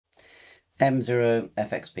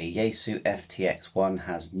M0FXB Yaesu FTX-1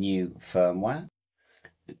 has new firmware,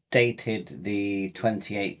 dated the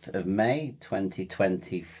 28th of May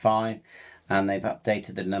 2025, and they've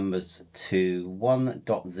updated the numbers to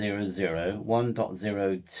 1.00,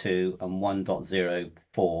 1.02 and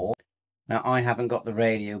 1.04. Now, I haven't got the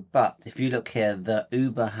radio, but if you look here, the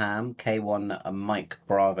Uber Ham K1 Mike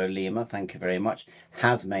Bravo Lima, thank you very much,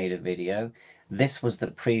 has made a video. This was the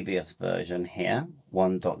previous version here,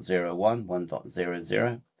 1.01,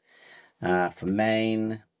 1.00 for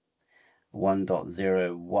main,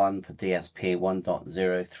 1.01 for DSP,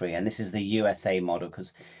 1.03, and this is the USA model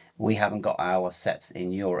because we haven't got our sets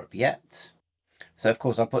in Europe yet. So of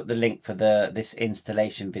course I'll put the link for this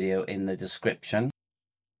installation video in the description.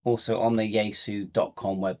 Also on the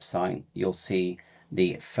yaesu.com website you'll see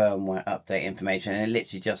the firmware update information, and it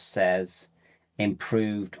literally just says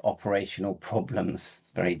improved operational problems.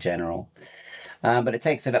 It's very general. But it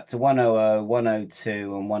takes it up to 100,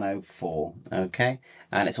 102 and 104, okay?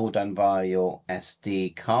 And it's all done via your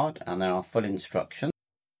SD card, and there are full instructions.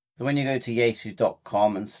 So when you go to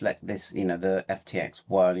yaesu.com and select this, you know, the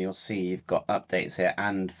FTX-1, you'll see you've got updates here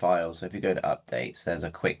and files. So if you go to updates, there's a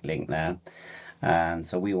quick link there. And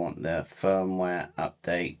so we want the firmware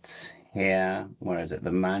update here. Where is it?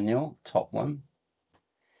 The manual, top one.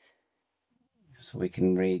 So we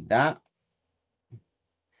can read that.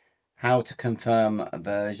 How to confirm a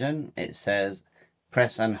version. It says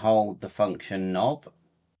press and hold the function knob.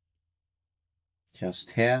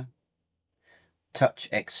 Just here. Touch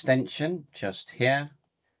extension, just here.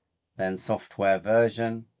 Then software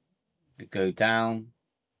version. You go down,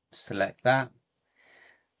 select that.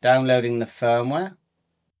 Downloading the firmware.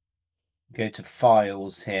 Go to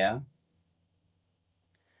files here.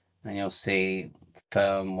 And you'll see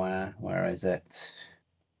firmware. Where is it?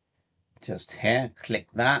 Just here. Click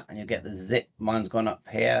that and you'll get the zip. Mine's gone up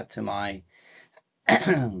here to my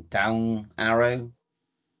down arrow,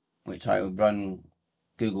 which I would run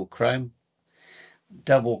Google Chrome.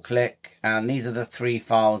 Double click, and these are the three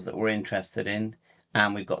files that we're interested in,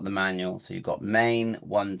 and we've got the manual. So you've got main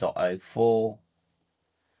 1.04.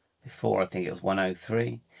 Before I think it was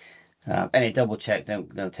 103. Any double check,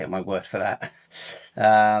 don't take my word for that.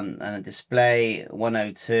 And the display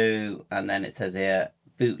 102, and then it says here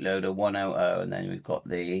bootloader 100, and then we've got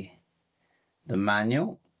the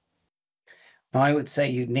manual. I would say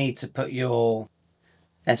you need to put your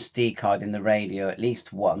SD card in the radio at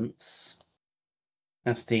least once.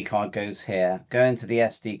 SD card goes here. Go into the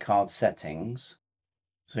SD card settings.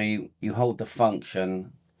 So you hold the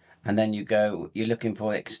function, and then you're looking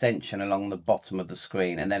for extension along the bottom of the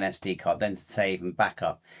screen, and then SD card, then save and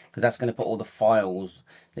backup, because that's going to put all the files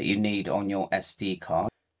that you need on your SD card.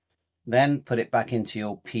 Then put it back into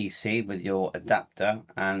your PC with your adapter,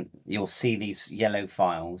 and you'll see these yellow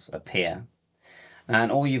files appear.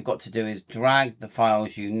 And all you've got to do is drag the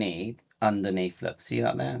files you need underneath. Look, see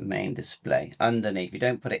that there? Main display. Underneath. You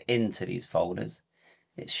don't put it into these folders.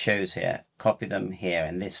 It shows here. Copy them here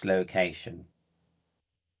in this location.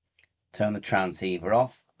 Turn the transceiver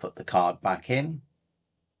off. Put the card back in.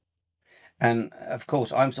 And of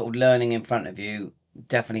course, I'm sort of learning in front of you.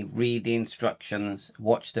 Definitely read the instructions.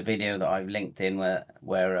 Watch the video that I've linked in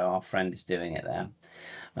where our friend is doing it there.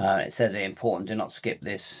 It says it's important, do not skip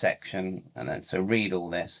this section, and then so read all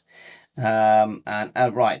this.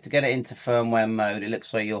 Right, to get it into firmware mode, it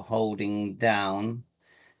looks like you're holding down,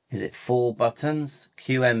 is it 4 buttons?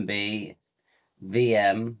 QMB,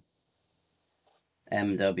 VM,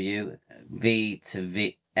 MW, V to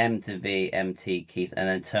V, M to V, MT keys, and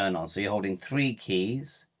then turn on. So you're holding 3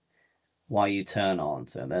 keys while you turn on.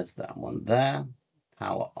 So there's that one there.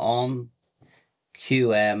 Power on,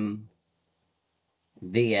 QM,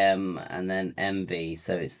 VM, and then MV.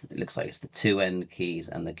 So it looks like it's the 2 end keys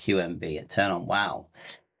and the QMB. And turn on. Wow.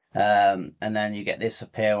 And then you get this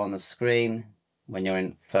appear on the screen when you're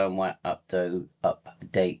in firmware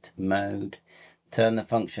update mode. Turn the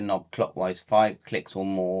function knob clockwise 5 clicks or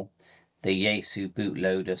more. The Yaesu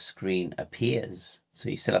bootloader screen appears. So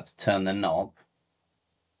you still have to turn the knob.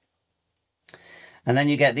 And then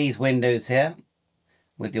you get these windows here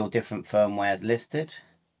with your different firmwares listed.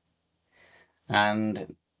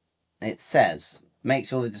 And it says, make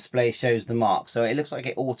sure the display shows the mark. So it looks like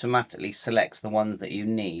it automatically selects the ones that you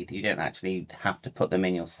need. You don't actually have to put them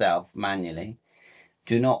in yourself manually.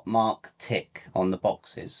 Do not mark tick on the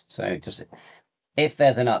boxes. So just if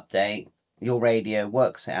there's an update, your radio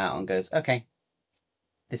works it out and goes, okay,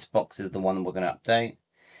 this box is the one we're going to update.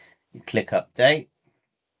 You click update.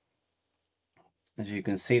 As you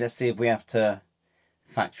can see, let's see if we have to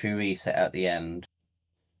factory reset at the end.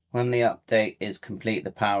 When the update is complete,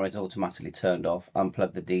 the power is automatically turned off.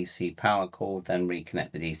 Unplug the DC power cord, then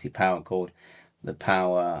reconnect the DC power cord. The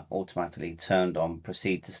power automatically turned on.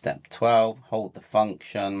 Proceed to step 12. Hold the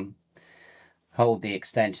function. Hold the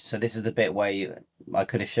extension. So this is the bit where I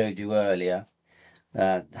could have showed you earlier.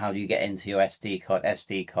 How do you get into your SD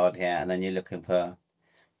card here, and then you're looking for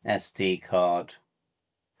SD card,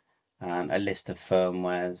 and a list of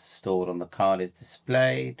firmwares stored on the card is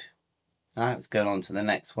displayed. It's going on to the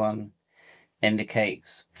next one.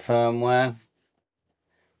 Indicates firmware.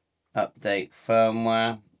 Update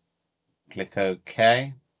firmware. Click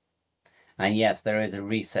OK. And yes, there is a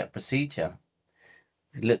reset procedure.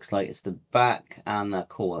 It looks like it's the back and the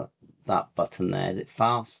core. That button there, is it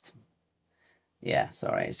fast? Yeah,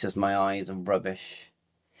 sorry, it's just my eyes are rubbish.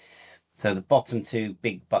 So the bottom two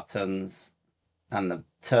big buttons and the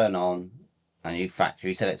turn on, and you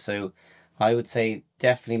factory set it. So I would say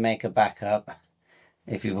definitely make a backup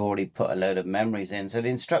if you've already put a load of memories in. So the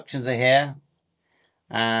instructions are here,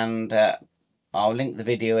 and I'll link the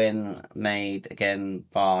video in, made again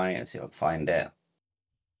by, let's see if I can find it.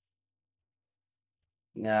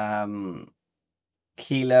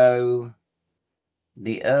 Kilo,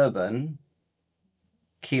 the Urban,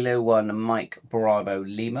 Kilo 1 Mike Bravo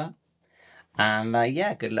Lima. And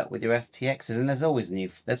yeah, good luck with your FTXs. And there's always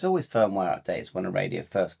firmware updates when a radio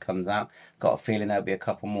first comes out. Got a feeling there'll be a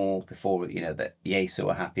couple more before, you know, that Yaesu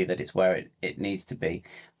are happy that it's where it needs to be.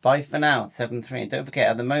 Bye for now, 7.3. And don't forget,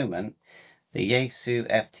 at the moment, the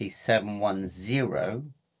Yaesu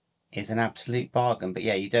FTX-1 is an absolute bargain. But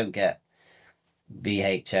yeah, you don't get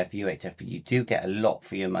VHF, UHF, but you do get a lot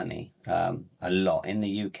for your money. A lot. In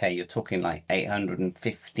the UK, you're talking like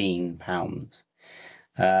 £815.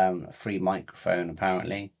 A free microphone,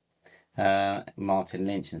 apparently. Martin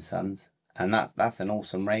Lynch and Sons. And that's an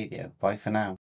awesome radio. Bye for now.